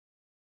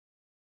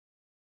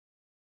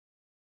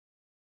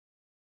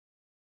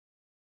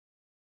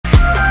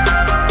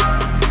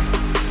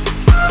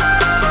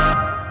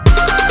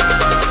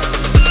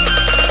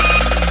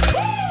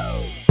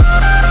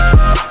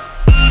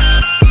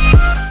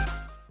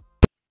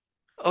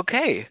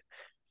Okay,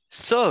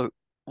 so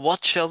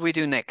what shall we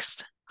do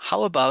next?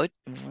 How about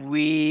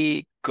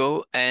we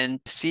go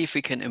and see if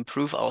we can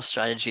improve our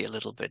strategy a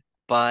little bit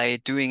by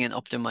doing an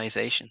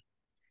optimization?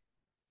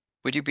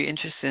 Would you be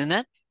interested in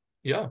that?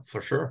 Yeah, for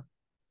sure.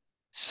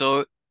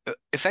 So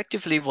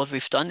effectively what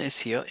we've done is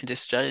here in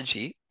this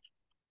strategy,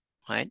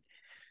 right?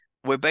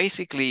 We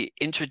basically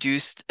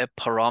introduced a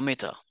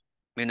parameter,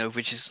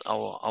 which is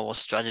our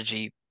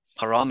strategy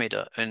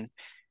parameter. And,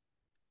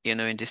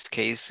 in this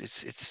case,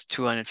 it's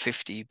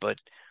 250,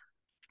 but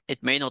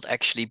it may not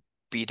actually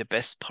be the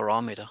best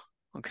parameter.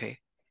 Okay.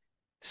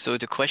 So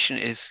the question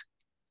is,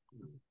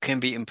 can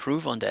we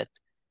improve on that?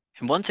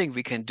 And one thing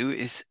we can do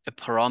is a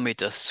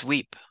parameter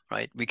sweep,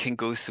 right? We can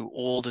go through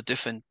all the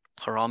different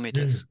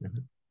parameters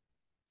Mhm.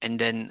 and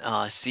then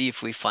see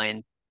if we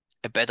find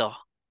a better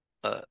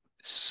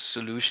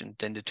solution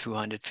than the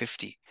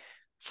 250,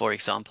 for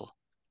example.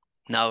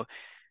 Now,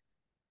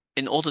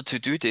 in order to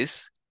do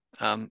this,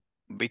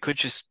 we could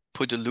just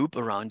put a loop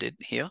around it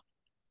here.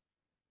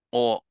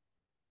 Or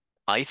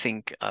I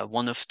think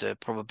one of the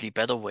probably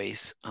better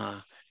ways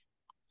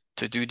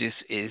to do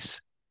this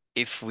is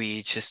if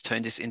we just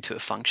turn this into a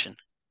function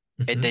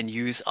and Mhm. then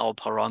use our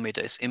parameter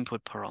as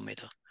input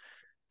parameter.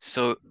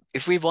 So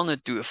if we want to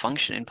do a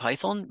function in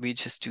Python, we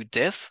just do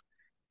def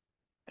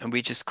and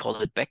we just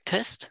call it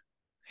backtest.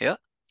 Yeah.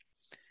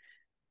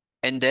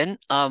 And then,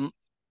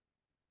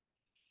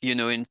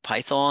 in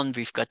Python,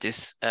 we've got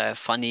this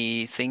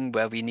funny thing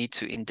where we need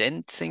to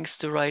indent things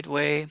the right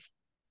way.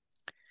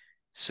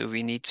 So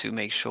we need to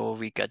make sure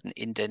we got an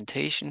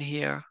indentation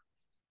here.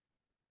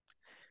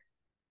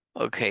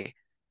 Okay.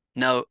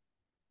 Now,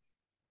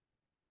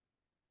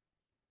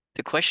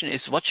 the question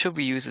is, what should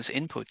we use as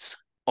inputs?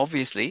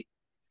 Obviously,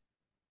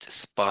 the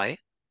spy,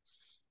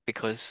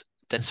 because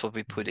that's what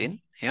we put in.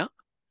 Mhm. Yeah.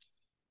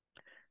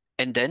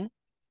 And then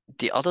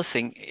the other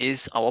thing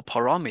is our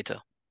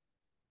parameter.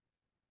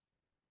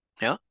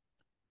 Yeah.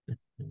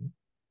 Mhm.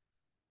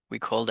 We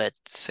call that,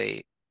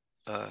 say,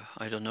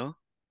 I don't know,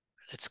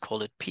 let's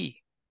call it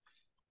P.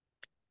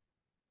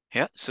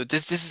 Yeah. So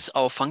this is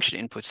our function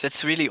inputs.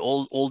 That's really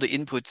all the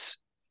inputs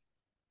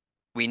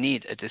we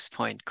need at this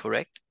point,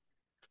 correct?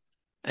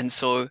 And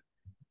so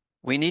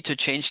we need to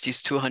change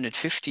these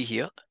 250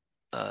 here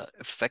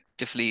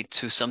effectively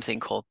to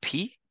something called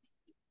P.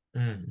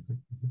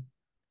 Mhm.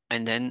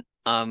 And then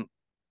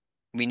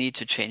we need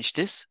to change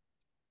this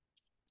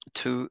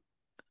to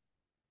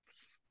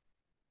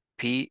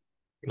P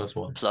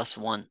 +1. plus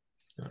 1,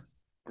 Yeah.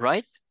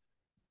 right?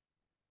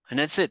 And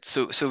that's it.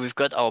 So we've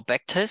got our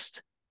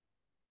backtest,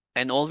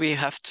 and all we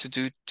have to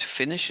do to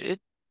finish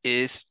it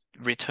is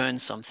return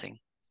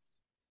something.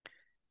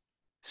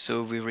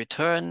 So we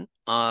return,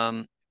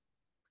 well,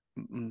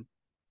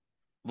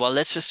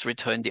 let's just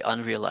return the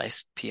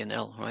unrealized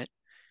P&L, right?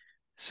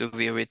 So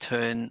we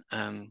return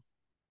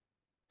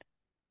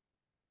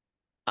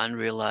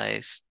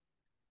unrealized,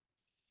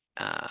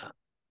 uh,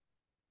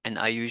 and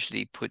I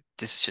usually put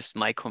this just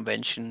my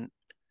convention,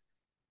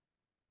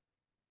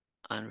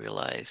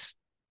 unrealized.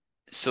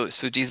 So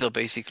these are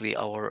basically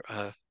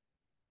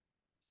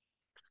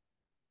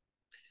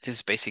this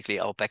is basically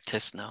our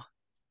backtest now.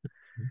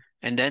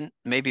 And then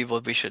maybe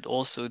what we should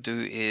also do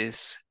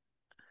is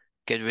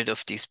get rid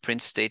of these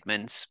print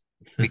statements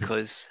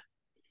because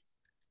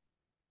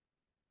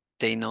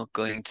they're not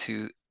going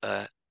to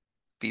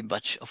be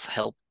much of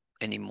help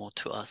anymore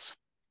to us.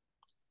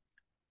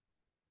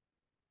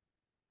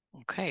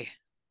 Okay,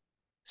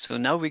 so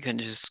now we can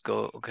just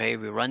go, okay,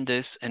 we run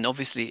this, and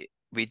obviously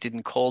we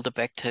didn't call the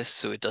backtest,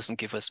 so it doesn't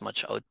give us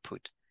much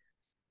output.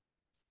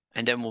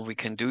 And then what we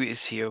can do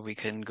is here we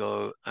can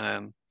go,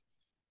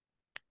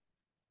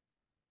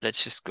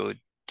 let's just go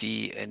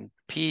D and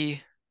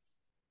P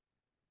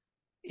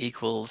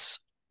equals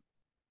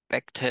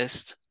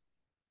backtest.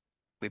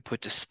 We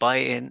put the spy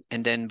in,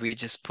 and then we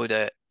just put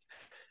I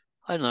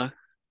don't know,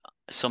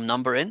 some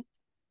number in,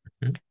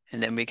 Mhm.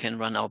 and then we can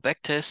run our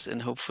backtest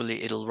and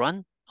hopefully it'll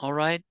run. All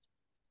right.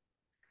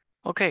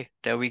 Okay,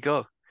 there we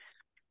go.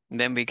 And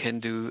then we can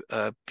do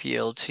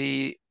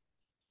plt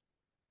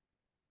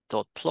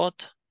dot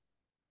plot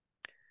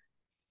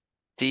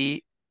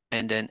d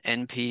and then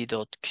np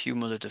dot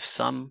cumulative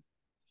sum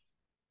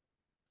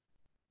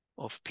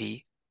of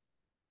p.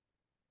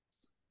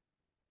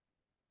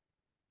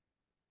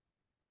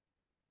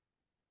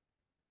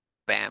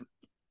 Bam.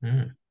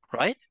 Mhm.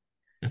 Right?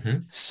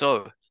 Mhm.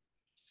 So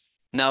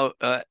now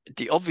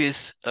the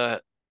obvious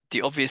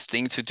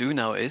thing to do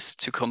now is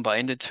to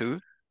combine the two.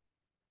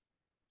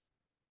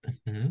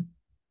 Mhm.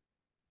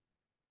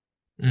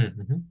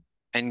 Mhm.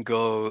 And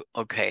go,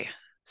 okay.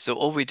 So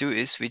all we do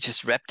is we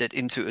just wrap that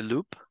into a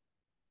loop.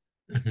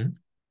 Mhm.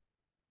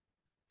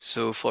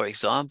 So for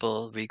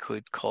example, we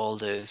could call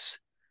this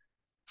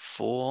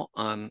for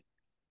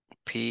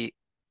p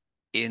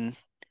in,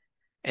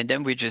 and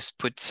then we just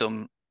put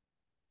some,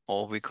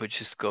 or we could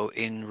just go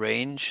in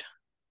range,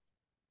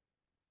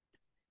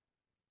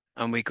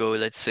 and we go,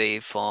 let's say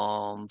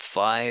from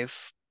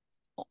five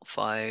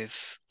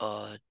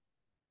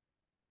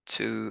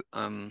to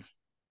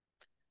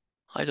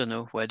I don't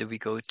know, where do we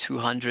go?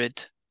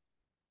 200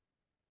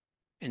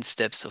 in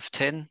steps of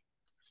 10.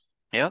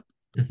 Yeah.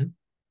 Mm-hmm.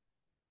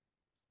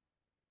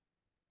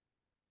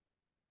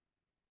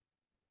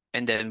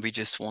 And then we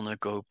just want to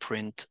go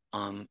print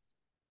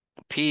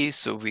P,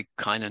 so we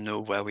kind of know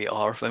where we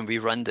are when we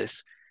run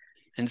this.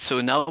 And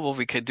so now what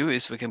we can do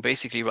is we can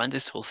basically run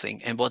this whole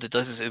thing. And what it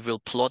does is it will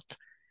plot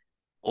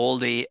all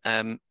the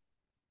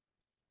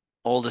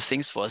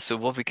things for us. So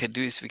what we can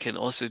do is we can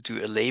also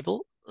do a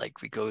label,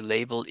 like we go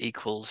label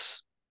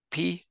equals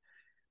P,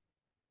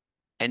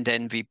 and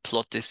then we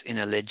plot this in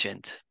a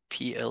legend,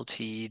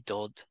 plt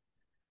dot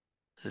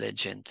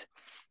legend.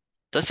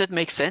 Does that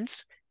make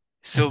sense?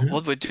 So Mm-hmm.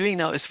 what we're doing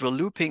now is we're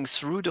looping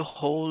through the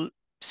whole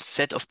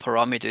set of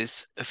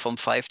parameters from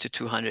 5 to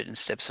 200 in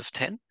steps of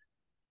 10.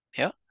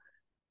 Yeah.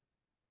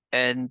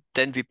 And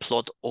then we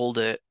plot all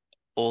the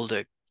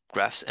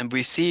graphs, and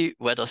we see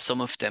whether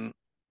some of them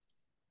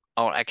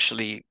are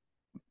actually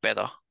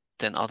better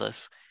than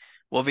others.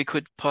 What we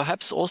could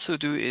perhaps also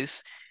do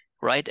is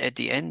right at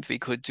the end we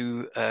could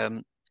do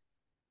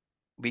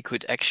we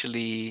could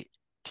actually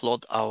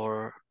plot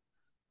our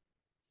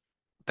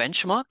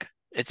benchmark.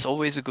 It's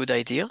always a good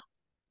idea.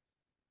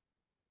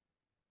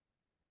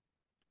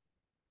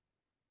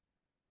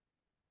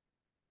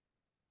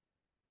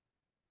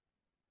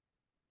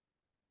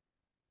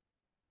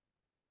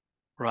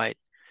 Right.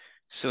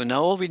 So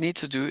now all we need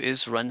to do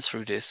is run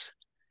through this.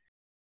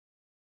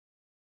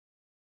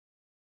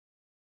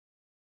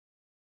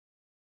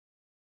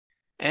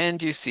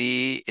 And you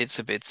see it's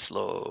a bit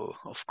slow,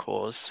 of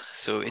course.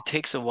 So it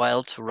takes a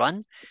while to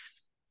run,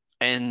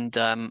 and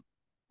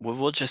we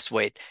will just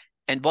wait.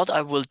 And what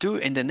I will do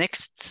in the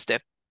next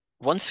step,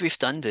 once we've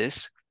done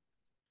this,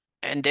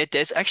 and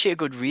there's actually a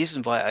good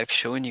reason why I've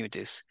shown you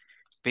this,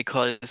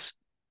 because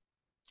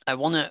I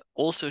want to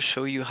also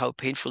show you how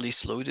painfully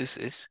slow this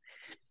is.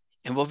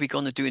 And what we're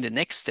going to do in the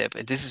next step,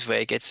 and this is where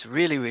it gets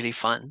really, really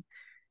fun,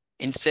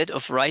 instead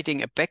of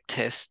writing a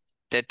backtest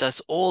that does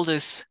all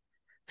this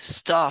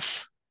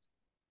stuff,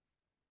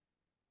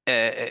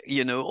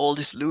 all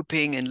this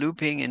looping and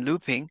looping and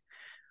looping,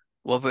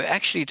 what we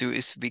actually do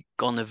is we're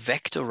going to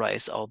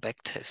vectorize our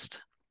backtest.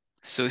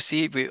 So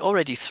see, we're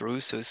already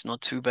through, so it's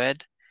not too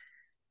bad.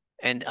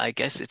 And I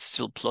guess it's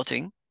still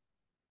plotting.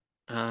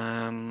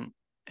 And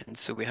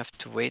so we have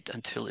to wait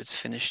until it's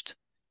finished.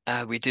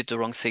 We did the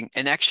wrong thing.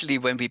 And actually,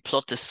 when we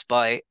plot the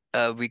spy,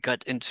 we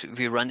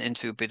run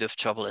into a bit of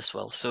trouble as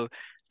well. So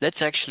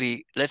let's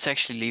actually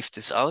leave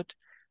this out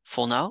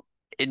for now.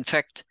 In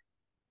fact,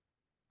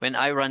 when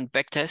I run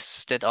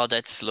backtests that are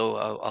that slow,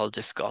 I'll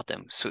discard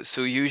them.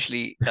 So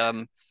usually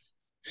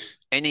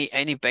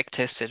any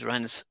backtest that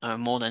runs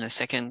more than a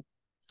second,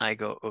 I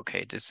go,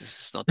 okay, this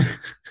is not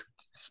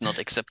it's not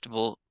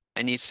acceptable.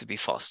 It needs to be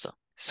faster.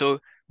 So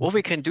what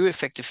we can do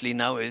effectively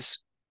now is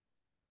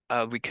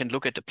we can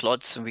look at the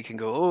plots and we can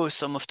go, oh,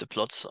 some of the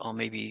plots are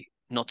maybe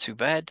not too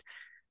bad.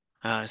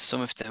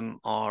 Some of them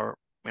are,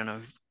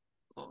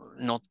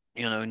 not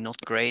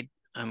great.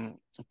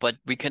 But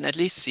we can at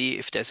least see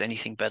if there's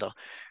anything better.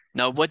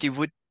 Now, what you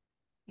would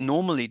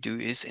normally do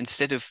is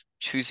instead of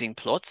choosing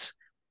plots,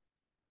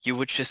 you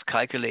would just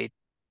calculate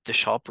the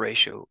Sharpe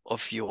ratio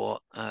of your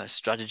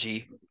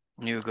strategy.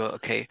 And you go,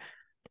 okay,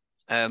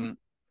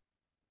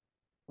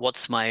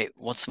 what's my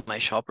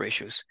Sharpe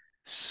ratios?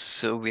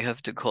 So we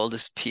have to call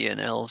this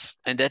P&Ls,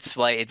 and that's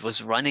why it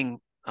was running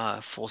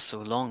for so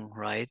long,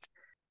 right?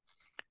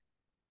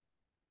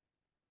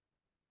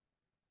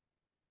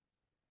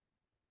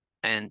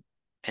 And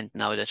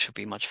now that should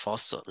be much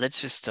faster.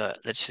 Let's just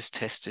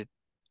test it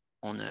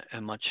on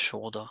a much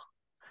shorter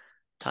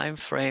time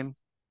frame,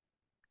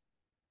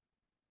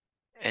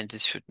 and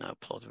this should now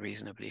plot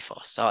reasonably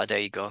fast. Ah, there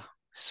you go.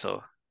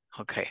 So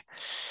okay.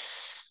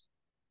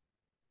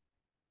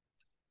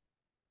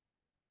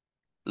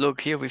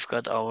 Look here, we've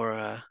got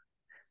our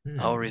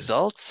Hmm.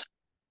 results.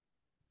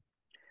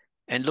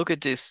 And look at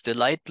this, the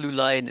light blue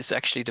line is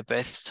actually the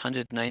best,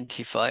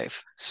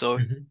 195. So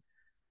Mm-hmm.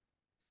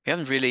 we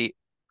haven't really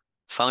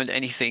found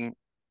anything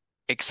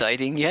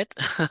exciting yet.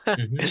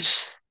 Mm-hmm.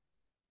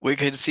 We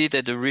can see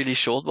that the really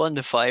short one,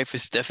 the 5,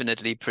 is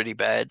definitely pretty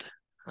bad.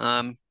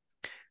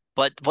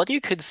 But what you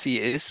can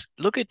see is,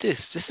 look at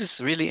this. This is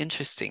really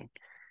interesting.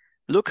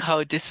 Look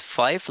how this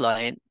 5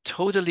 line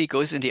totally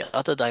goes in the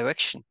other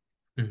direction.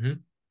 Mm-hmm.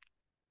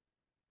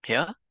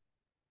 Yeah.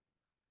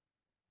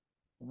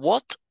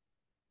 What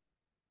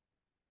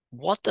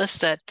does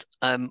that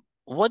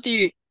what do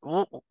you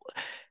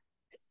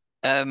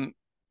um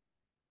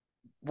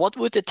what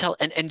would it tell?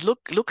 And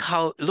look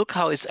how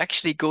it's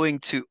actually going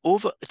to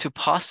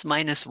pass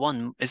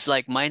 -1. It's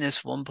like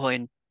minus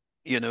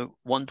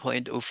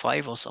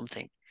 1.05 or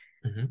something.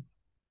 Mm-hmm.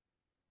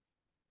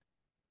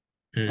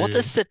 What Mm.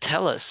 does that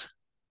tell us?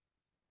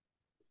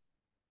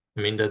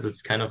 I mean that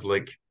it's kind of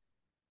like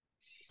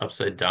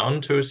upside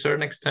down to a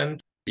certain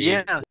extent.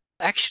 Yeah,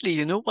 actually,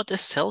 you know what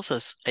this tells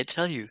us? I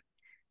tell you,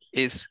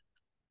 is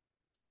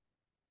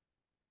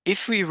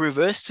if we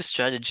reverse the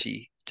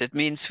strategy, that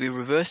means we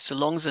reverse the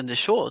longs and the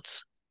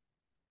shorts.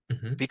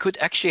 We could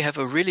actually have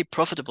a really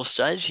profitable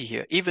strategy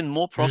here, even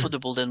more Mm.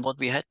 profitable than what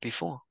we had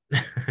before.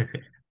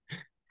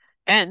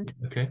 And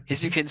Okay.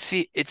 as you can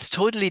see, it's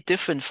totally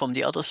different from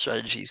the other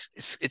strategies.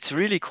 It's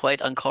really quite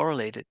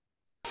uncorrelated.